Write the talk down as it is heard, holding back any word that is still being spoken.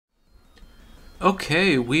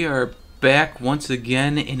Okay, we are back once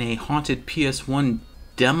again in a Haunted PS1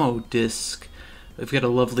 demo disc. We've got a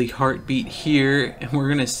lovely heartbeat here, and we're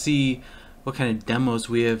going to see what kind of demos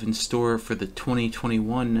we have in store for the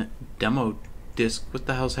 2021 demo disc. What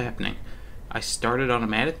the hell's happening? I started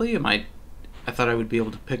automatically? I thought I would be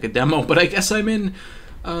able to pick a demo, but I guess I'm in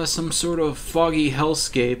some sort of foggy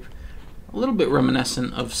hellscape. A little bit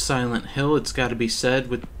reminiscent of Silent Hill, it's got to be said,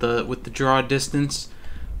 with the draw distance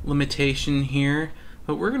limitation here.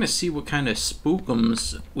 But we're gonna see what kind of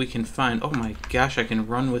spookums we can find. Oh my gosh, I can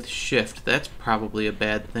run with shift. That's probably a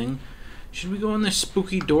bad thing. Should we go in this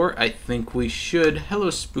spooky door? I think we should. Hello,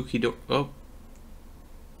 spooky door. Oh,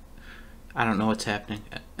 I don't know what's happening.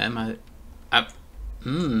 Am I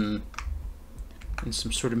in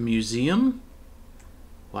some sort of museum?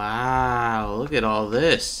 Wow, look at all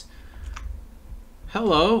this.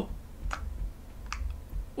 Hello.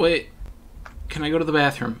 Wait, can I go to the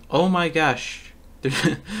bathroom? Oh my gosh.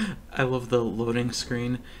 I love the loading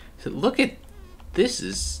screen. So look at this,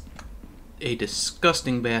 is a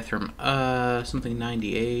disgusting bathroom. Something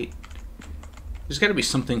 98. There's got to be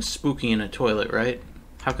something spooky in a toilet, right?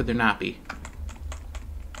 How could there not be?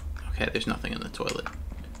 Okay, there's nothing in the toilet.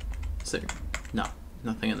 Is there? No,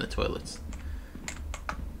 nothing in the toilets.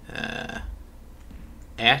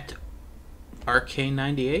 At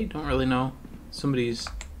RK98? Don't really know. Somebody's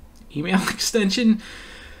email extension.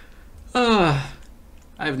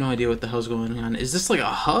 I have no idea what the hell's going on. Is this like a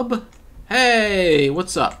hub? Hey,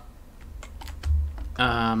 what's up?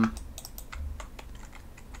 Hello?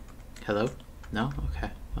 No?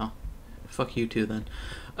 Okay. Well, fuck you too then.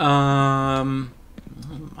 Oh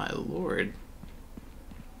my lord.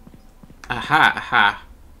 Aha.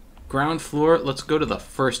 Ground floor. Let's go to the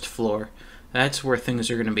first floor. That's where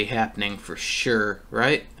things are going to be happening for sure,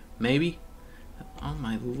 right? Maybe? Oh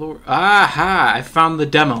my lord. Aha! I found the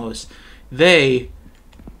demos. They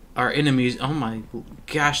are enemies. Oh my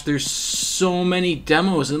gosh, there's so many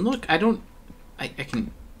demos. And look, I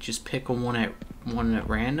can just pick one at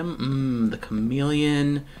random. The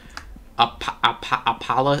chameleon.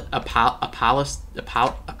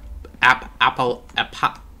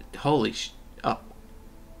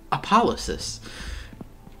 Apollosis.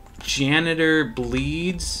 Janitor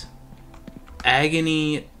bleeds.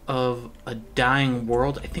 Agony of a dying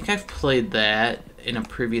world. I think I've played that in a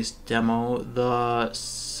previous demo. The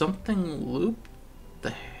something loop?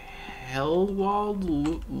 The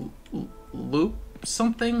Hellwald loop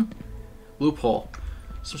something? Loophole.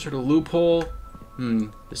 Some sort of loophole.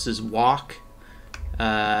 This is Walk.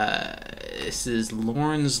 This is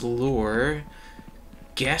Lauren's Lure.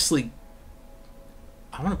 Ghastly.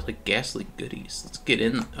 I want to play Ghastly Goodies. Let's get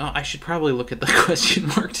in. Oh, I should probably look at the question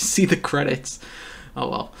mark to see the credits. Oh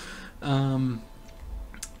well.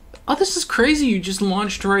 Oh, this is crazy. You just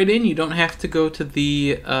launched right in. You don't have to go to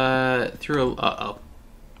the through a uh-oh.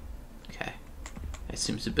 Okay. That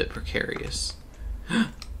seems a bit precarious.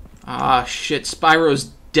 Ah, shit.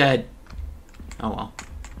 Spyro's dead. Oh well.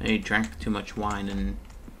 He drank too much wine and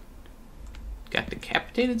got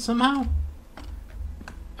decapitated somehow?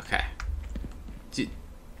 Okay.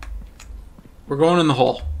 We're going in the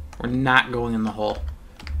hole. We're not going in the hole.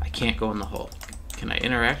 I can't go in the hole. Can I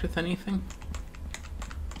interact with anything?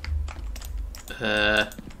 I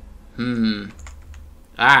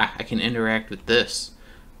can interact with this.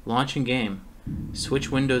 Launching game. Switch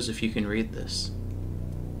windows if you can read this.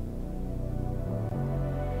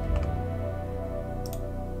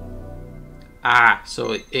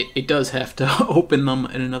 So it does have to open them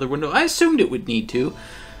in another window. I assumed it would need to.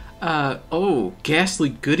 Oh, Ghastly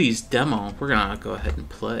Goodies demo. We're gonna go ahead and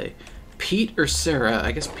play. Pete or Sarah?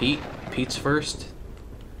 I guess Pete. Pete's first.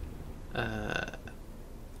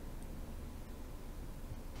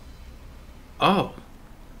 Oh.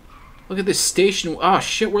 Look at this station. Oh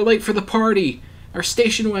shit, we're late for the party. Our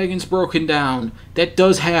station wagon's broken down. That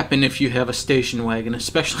does happen if you have a station wagon,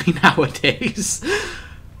 especially nowadays.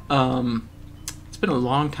 It's been a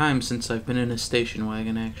long time since I've been in a station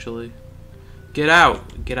wagon, actually. Get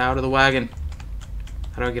out. Get out of the wagon.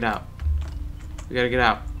 How do I get out? We gotta get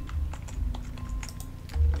out.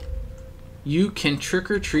 You can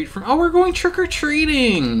trick-or-treat from... Oh, we're going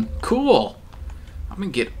trick-or-treating! Cool. I'm gonna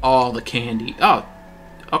get all the candy. Oh,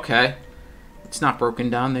 okay. It's not broken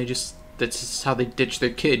down. That's just how they ditch their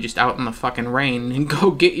kid, just out in the fucking rain. And go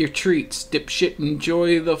get your treats, dipshit.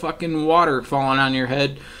 Enjoy the fucking water falling on your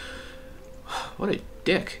head. What a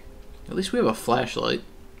dick. At least we have a flashlight.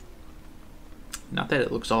 Not that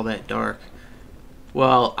it looks all that dark.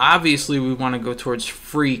 Well, obviously we want to go towards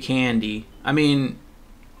free candy. I mean,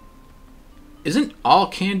 isn't all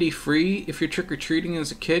candy free if you're trick-or-treating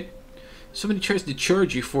as a kid? If somebody tries to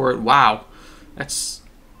charge you for it, wow.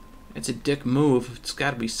 It's a dick move. It's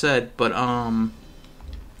got to be said. But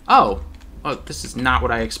oh, this is not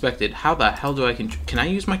what I expected. How the hell do I can I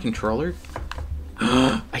use my controller?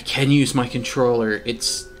 I can use my controller.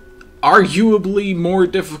 It's arguably more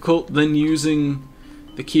difficult than using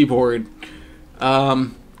the keyboard.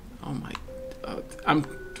 Oh my,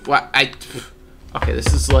 okay,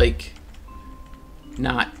 this is like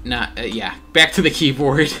not yeah. Back to the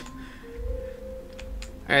keyboard.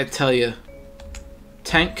 I gotta tell you,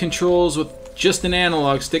 tank controls with just an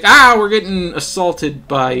analog stick. Ah, we're getting assaulted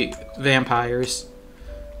by vampires.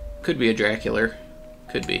 Could be a Dracula.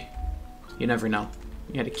 Could be. You never know.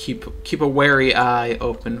 You gotta keep a wary eye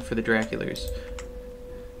open for the Draculas.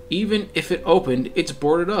 Even if it opened, it's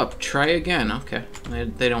boarded up. Try again. Okay.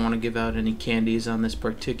 They don't want to give out any candies on this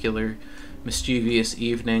particular mischievous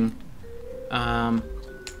evening.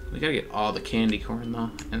 We gotta get all the candy corn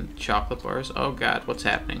though, and chocolate bars. Oh god, what's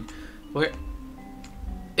happening? Where?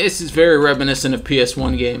 This is very reminiscent of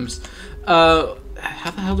PS1 games. How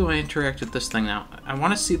the hell do I interact with this thing now? I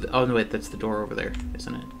want to see the. Oh no, wait, that's the door over there,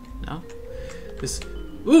 isn't it? No. This.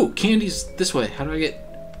 Ooh, candy's this way. How do I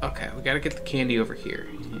get? Okay, we gotta get the candy over here.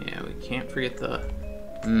 Yeah, we can't forget the.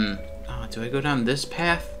 Oh, do I go down this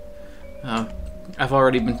path? I've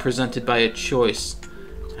already been presented by a choice.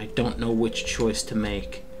 I don't know which choice to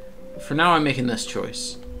make. For now, I'm making this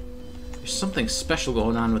choice. There's something special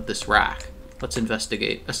going on with this rock. Let's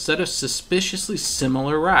investigate. A set of suspiciously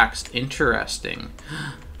similar rocks. Interesting.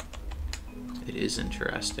 It is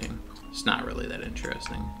interesting. It's not really that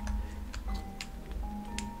interesting.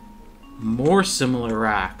 More similar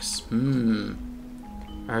rocks.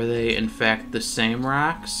 Are they, in fact, the same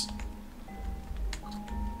rocks?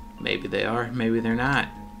 Maybe they are. Maybe they're not.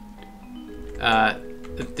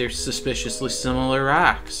 They're suspiciously similar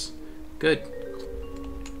rocks. Good.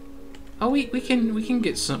 Oh, we can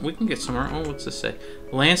get some. We can get somewhere. Oh, what's this say?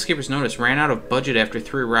 Landscapers notice ran out of budget after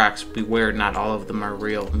 3 rocks. Beware, not all of them are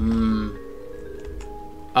real.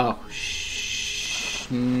 Oh,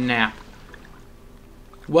 snap.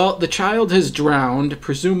 Well, the child has drowned.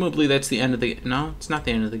 Presumably, that's the end of the. No, it's not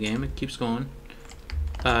the end of the game. It keeps going.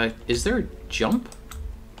 Is there a jump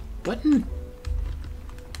button?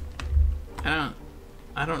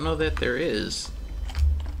 I don't know that there is.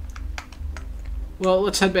 Well,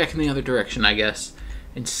 let's head back in the other direction, I guess,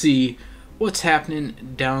 and see what's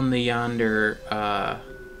happening down the yonder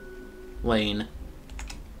lane.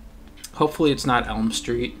 Hopefully it's not Elm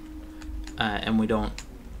Street, and we don't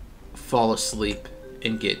fall asleep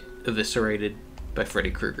and get eviscerated by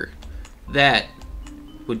Freddy Krueger. That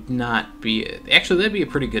would not be... Actually, that'd be a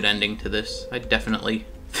pretty good ending to this. I definitely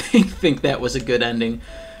think that was a good ending.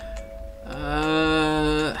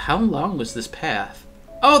 How long was this path?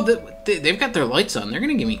 Oh, they've got their lights on. They're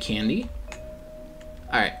going to give me candy.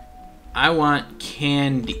 Alright. I want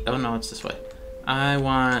candy. Oh, no, it's this way. I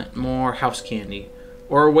want more house candy.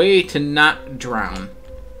 Or a way to not drown.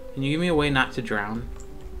 Can you give me a way not to drown?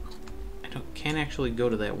 I can't actually go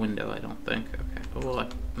to that window, I don't think. Okay. Oh,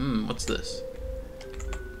 what's this?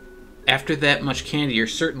 After that much candy, you're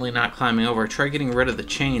certainly not climbing over. Try getting rid of the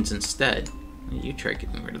chains instead. You try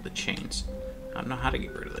getting rid of the chains. I don't know how to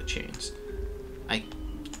get rid of the chains. I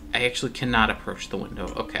actually cannot approach the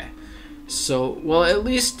window. Okay. So, well, at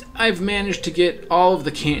least I've managed to get all of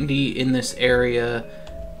the candy in this area.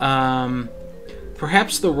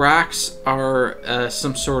 Perhaps the rocks are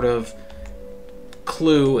some sort of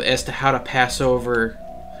clue as to how to pass over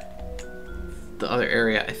the other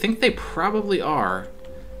area. I think they probably are.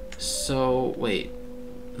 So, wait.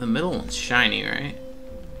 The middle one's shiny, right?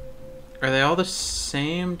 Are they all the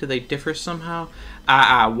same? Do they differ somehow?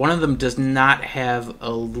 One of them does not have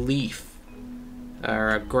a leaf. Or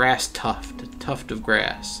a grass tuft. A tuft of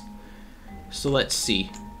grass. So let's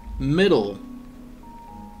see. Middle.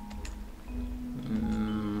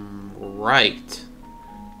 Right.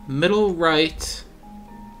 Middle right.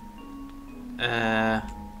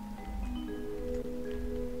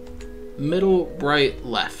 Middle right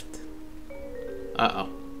left. Uh-oh.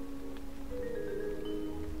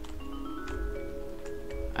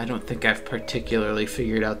 I don't think I've particularly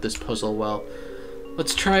figured out this puzzle well.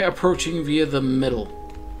 Let's try approaching via the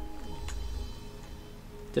middle.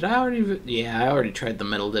 Did I already... Yeah, I already tried the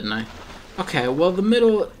middle, didn't I? Okay, well, the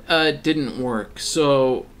middle didn't work.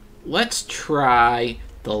 So, let's try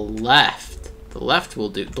the left. The left will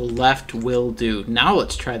do. The left will do. Now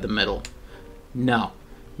let's try the middle. No.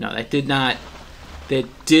 No, that did not...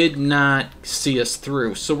 That did not see us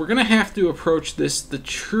through. So we're going to have to approach this the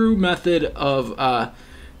true method of...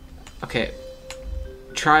 okay,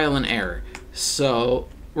 trial and error. So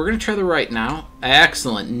we're gonna try the right now.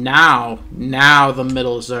 Excellent. Now the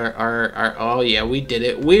middles are. Oh yeah, we did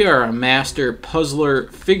it. We are a master puzzler,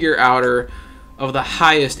 figure outer of the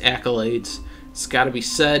highest accolades. It's got to be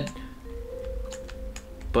said.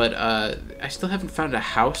 But I still haven't found a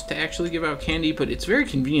house to actually give out candy. But it's very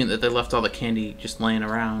convenient that they left all the candy just laying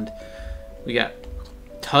around. We got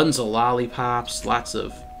tons of lollipops, lots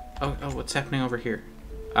of. Oh, what's happening over here?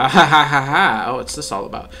 Ah ha ha ha ha! Oh, what's this all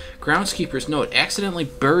about? Groundskeeper's note: accidentally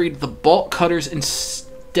buried the bolt cutters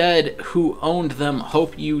instead. Who owned them?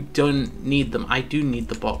 Hope you don't need them. I do need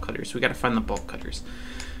the bolt cutters. We gotta find the bolt cutters.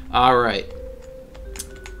 All right,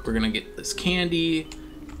 we're gonna get this candy.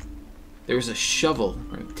 There's a shovel.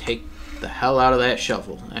 We're gonna take the hell out of that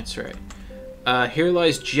shovel. That's right. Here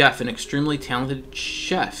lies Jeff, an extremely talented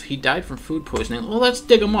chef. He died from food poisoning. Well, let's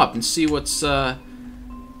dig him up and see what's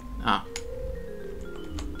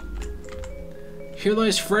Here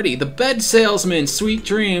lies Freddy, the bed salesman. Sweet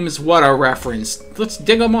dreams. What a reference. Let's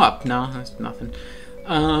dig him up. No, that's nothing.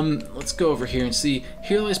 Let's go over here and see.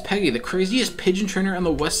 Here lies Peggy, the craziest pigeon trainer on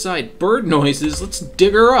the west side. Bird noises. Let's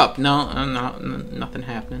dig her up. No, nothing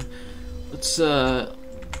happening.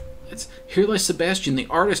 Here lies Sebastian, the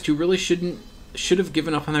artist who really should have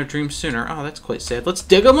given up on their dreams sooner. Oh, that's quite sad. Let's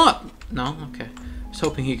dig him up. No, okay. I was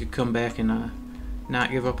hoping he could come back and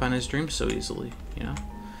not give up on his dreams so easily. You know.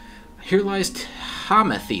 Here lies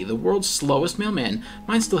Timothy, the world's slowest mailman.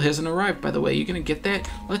 Mine still hasn't arrived, by the way. You gonna get that?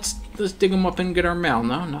 Let's dig him up and get our mail.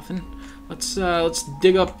 No, nothing. Let's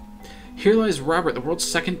dig up. Here lies Robert, the world's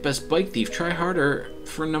second best bike thief. Try harder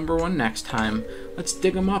for #1 next time. Let's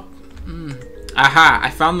dig him up. Aha! I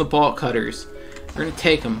found the bolt cutters. We're gonna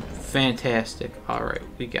take them. Fantastic. All right,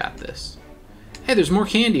 we got this. Hey, there's more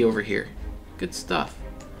candy over here. Good stuff.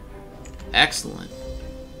 Excellent.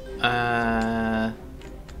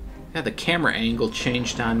 Yeah, the camera angle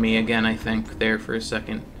changed on me again, I think, there for a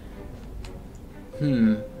second.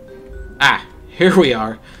 Ah, here we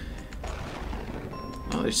are.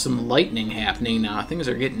 Oh, there's some lightning happening now. Things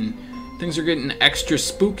are getting extra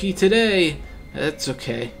spooky today. That's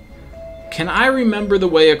okay. Can I remember the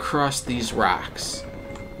way across these rocks?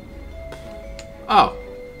 Oh.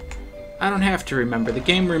 I don't have to remember. The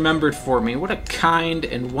game remembered for me. What a kind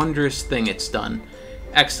and wondrous thing it's done.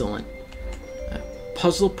 Excellent.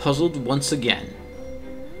 Puzzled once again.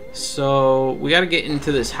 So, we gotta get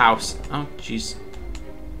into this house. Oh, jeez.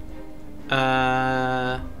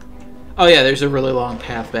 Oh yeah, there's a really long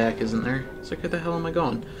path back, isn't there? It's like, where the hell am I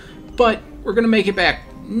going? But, we're gonna make it back.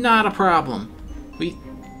 Not a problem. We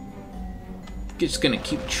just gonna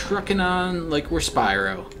keep trucking on like we're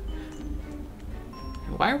Spyro.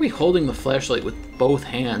 Why are we holding the flashlight with both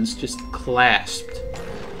hands just clasped?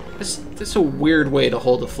 That's a weird way to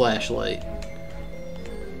hold a flashlight.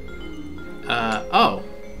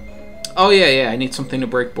 Oh yeah, I need something to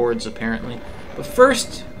break boards, apparently. But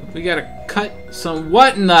first, we gotta cut some...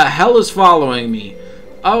 What in the hell is following me?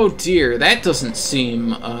 Oh dear, that doesn't seem,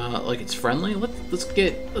 like it's friendly. Let's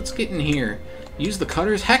get in here. Use the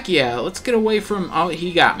cutters? Heck yeah, let's get away from... Oh,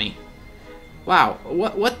 he got me. Wow,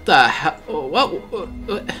 what the hell? What?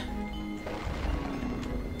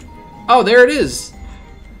 Oh, there it is.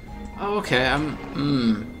 Oh, okay,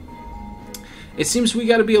 It seems we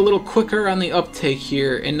gotta be a little quicker on the uptake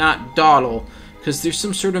here and not dawdle, because there's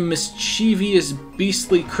some sort of mischievous,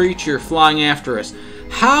 beastly creature flying after us.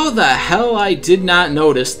 How the hell I did not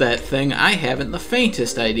notice that thing, I haven't the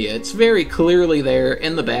faintest idea. It's very clearly there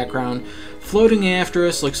in the background, floating after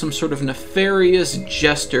us like some sort of nefarious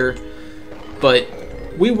jester, but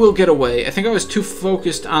we will get away. I think I was too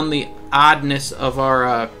focused on the oddness of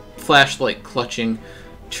our flashlight clutching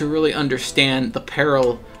to really understand the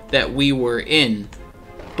peril that we were in,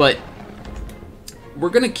 but we're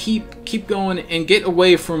gonna keep going and get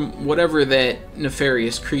away from whatever that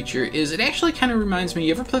nefarious creature is. It actually kind of reminds me.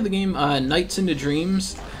 You ever play the game Nights into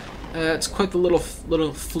Dreams? It's quite the little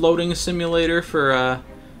floating simulator for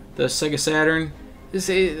the Sega Saturn. This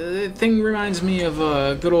thing reminds me of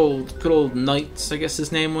good old Knights. I guess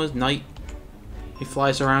his name was Knight. He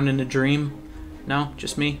flies around in a dream. No,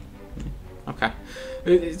 just me. Okay.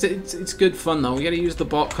 It's good fun, though. We gotta use the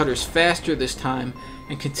bolt cutters faster this time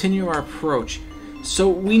and continue our approach. So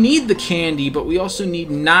we need the candy, but we also need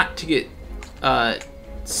not to get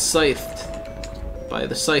scythed by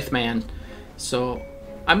the scythe man. So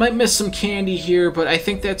I might miss some candy here, but I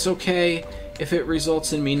think that's okay if it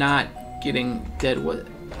results in me not getting dead with it.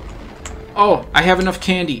 Oh, I have enough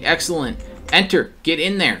candy. Excellent. Enter. Get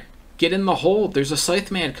in there. Get in the hole. There's a scythe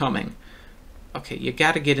man coming. Okay, you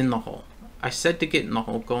gotta get in the hole. I said to get in the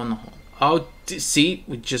hole. Go in the hole. Oh, see?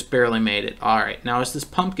 We just barely made it. Alright, now is this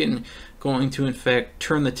pumpkin going to, in fact,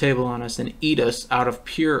 turn the table on us and eat us out of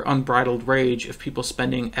pure unbridled rage of people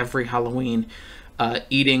spending every Halloween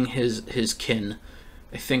eating his kin.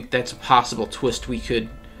 I think that's a possible twist we could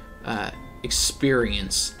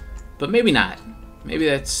experience. But maybe not. Maybe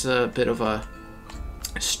that's a bit of a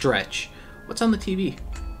stretch. What's on the TV?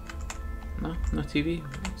 No TV?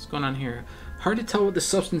 What's going on here? Hard to tell what the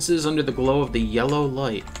substance is under the glow of the yellow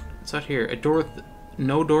light. What's out here? A door with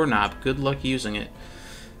no doorknob. Good luck using it.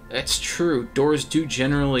 That's true. Doors do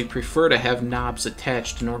generally prefer to have knobs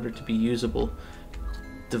attached in order to be usable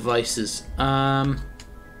devices. I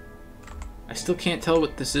still can't tell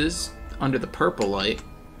what this is under the purple light.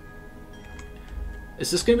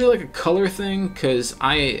 Is this going to be like a color thing? Because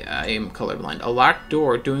I am colorblind. A locked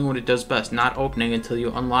door doing what it does best, not opening until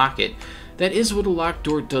you unlock it. That is what a locked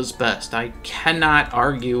door does best. I cannot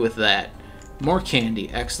argue with that. More candy.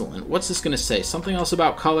 Excellent. What's this going to say? Something else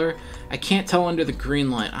about color? I can't tell under the green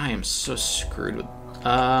light. I am so screwed with...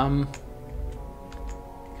 Can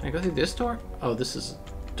I go through this door? Oh, this is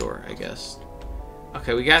a door, I guess.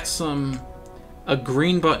 Okay, we got a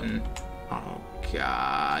green button. Oh,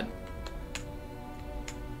 God.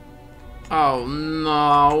 Oh,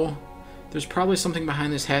 no. There's probably something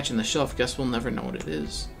behind this hatch in the shelf. Guess we'll never know what it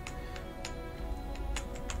is.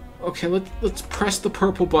 Okay, let's press the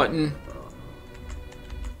purple button.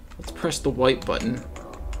 Let's press the white button.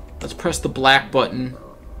 Let's press the black button.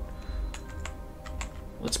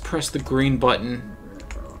 Let's press the green button.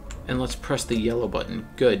 And let's press the yellow button.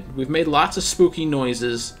 Good. We've made lots of spooky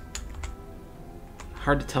noises.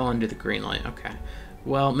 Hard to tell under the green light. Okay.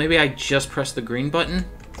 Well, maybe I just pressed the green button?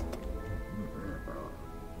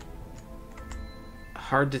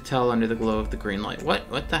 Hard to tell under the glow of the green light.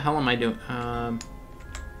 What the hell am I doing?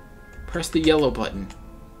 Press the yellow button.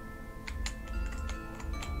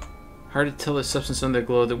 Hard to tell the substance under the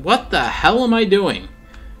glow of the... What the hell am I doing?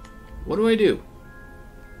 What do I do?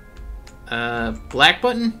 Black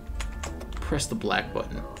button? Press the black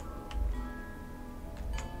button.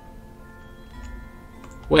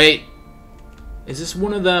 Wait. Is this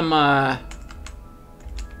one of them, I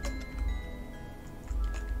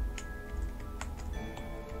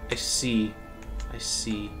see.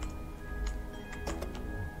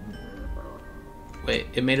 Wait,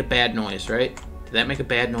 it made a bad noise, right? Did that make a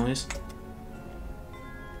bad noise?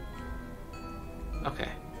 Okay.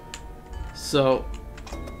 So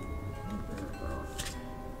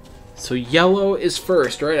yellow is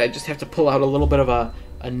first, right? I just have to pull out a little bit of a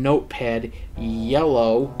notepad.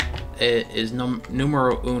 Yellow is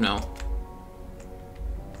numero uno.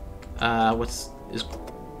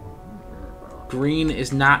 Green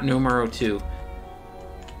is not numero 2.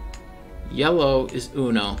 Yellow is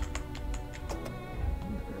uno.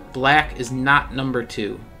 Black is not number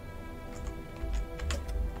 2.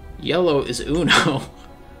 Yellow is uno.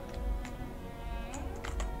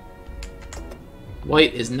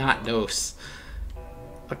 White is not dos.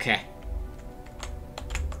 Okay.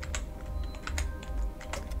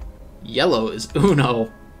 Yellow is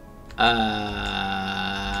uno.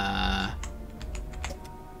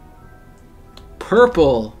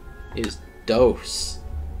 Purple is dos.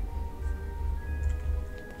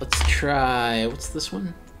 Let's try... What's this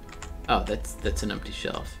one? Oh, that's an empty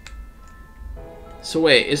shelf. So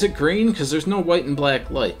wait, is it green? Because there's no white and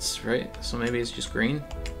black lights, right? So maybe it's just green?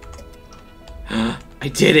 I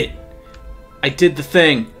did it! I did the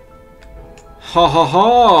thing! Ha ha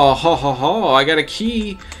ha! Ha ha ha! I got a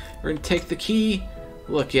key! We're gonna take the key.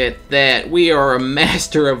 Look at that. We are a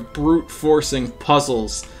master of brute forcing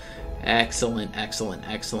puzzles. Excellent, excellent,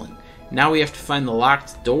 excellent. Now we have to find the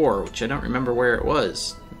locked door, which I don't remember where it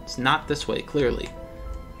was. It's not this way, clearly.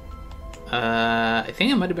 I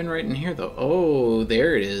think it might have been right in here, though. Oh,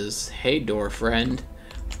 there it is. Hey, door friend.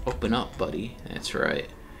 Open up, buddy. That's right.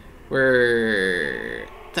 Where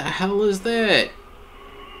the hell is that?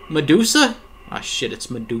 Medusa? Ah, shit, it's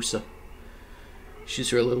Medusa.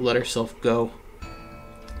 She's really let herself go.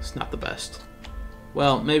 It's not the best.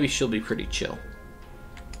 Well, maybe she'll be pretty chill.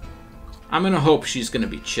 I'm gonna hope she's gonna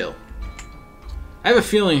be chill. I have a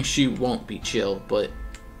feeling she won't be chill, but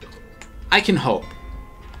I can hope.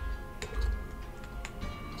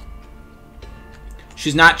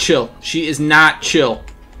 She's not chill. She is not chill.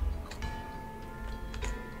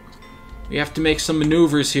 We have to make some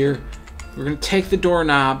maneuvers here. We're gonna take the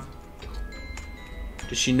doorknob.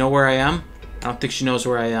 Does she know where I am? I don't think she knows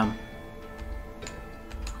where I am.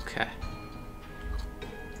 Okay.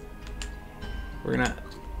 We're gonna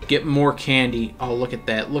get more candy. Oh, look at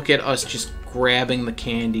that. Look at us just grabbing the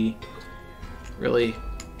candy. Really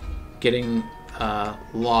getting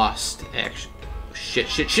lost, actually. Shit,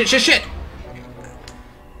 shit, shit, shit, shit!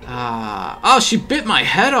 Oh, she bit my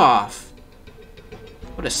head off!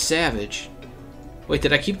 What a savage. Wait,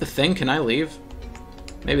 did I keep the thing? Can I leave?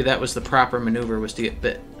 Maybe that was the proper maneuver, was to get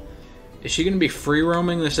bit. Is she going to be free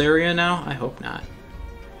roaming this area now? I hope not.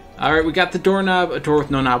 Alright, we got the doorknob. A door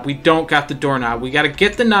with no knob. We don't got the doorknob. We got to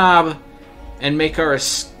get the knob and make our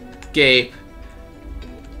escape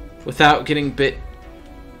without getting bit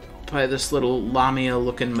by this little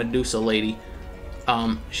Lamia-looking Medusa lady.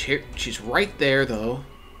 She's right there, though.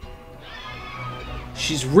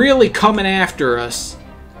 She's really coming after us.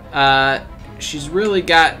 She's really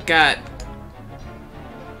got...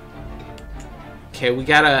 Okay, we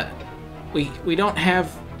gotta... We don't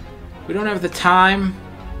have the time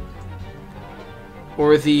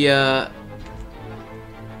or the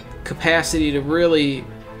capacity to really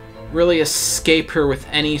escape her with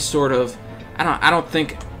any sort of... I don't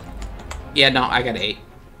think... Yeah, no, I got 8.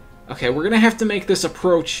 Okay, we're gonna have to make this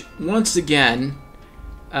approach once again,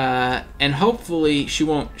 and hopefully she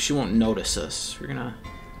won't notice us. We're gonna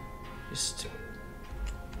just...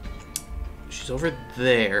 She's over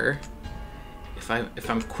there. If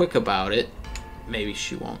I'm quick about it, maybe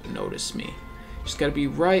she won't notice me. Just gotta be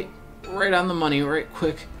right on the money, right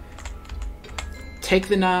quick. Take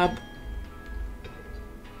the knob.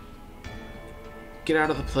 Get out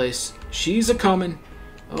of the place. She's a-coming.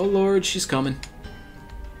 Oh Lord, she's coming.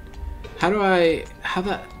 How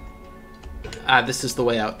that... this is the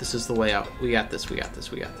way out. This is the way out. We got this, we got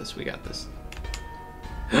this, we got this, we got this.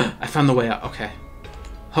 I found the way out. Okay.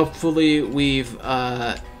 Hopefully we've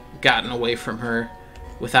gotten away from her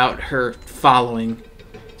without her following.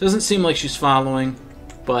 Doesn't seem like she's following,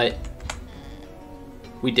 but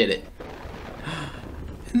we did it.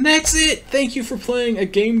 And that's it! Thank you for playing a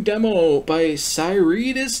game demo by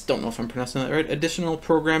Cyreedus. Don't know if I'm pronouncing that right. Additional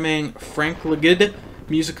programming, Frank Legid,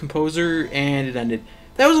 music composer, and it ended.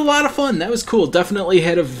 That was a lot of fun. That was cool. Definitely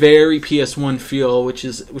had a very PS1 feel, which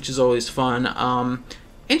is always fun.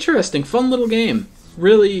 Interesting, fun little game.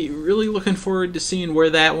 Really looking forward to seeing where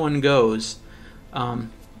that one goes.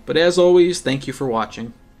 But as always, thank you for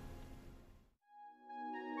watching.